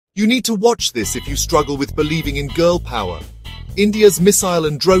You need to watch this if you struggle with believing in girl power. India's missile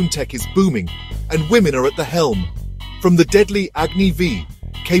and drone tech is booming, and women are at the helm. From the deadly Agni-V,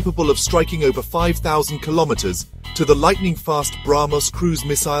 capable of striking over 5,000 kilometers, to the lightning-fast BrahMos cruise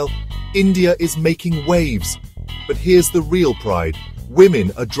missile, India is making waves. But here's the real pride.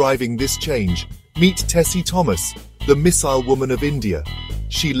 Women are driving this change. Meet Tessy, the missile woman of India.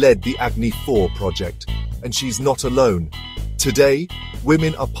 She led the Agni-IV project, and she's not alone. Today,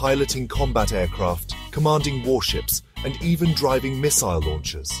 women are piloting combat aircraft, commanding warships, and even driving missile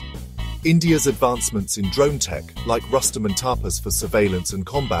launchers. India's advancements in drone tech, like Rustom and Tapas for surveillance and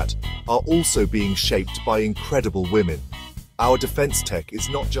combat, are also being shaped by incredible women. Our defense tech is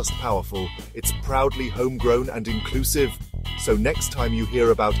not just powerful, it's proudly homegrown and inclusive. So next time you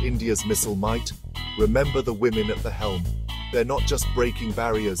hear about India's missile might, remember the women at the helm. They're not just breaking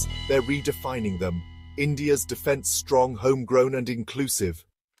barriers, they're redefining them. India's defense strong, homegrown and inclusive.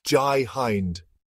 Jai Hind.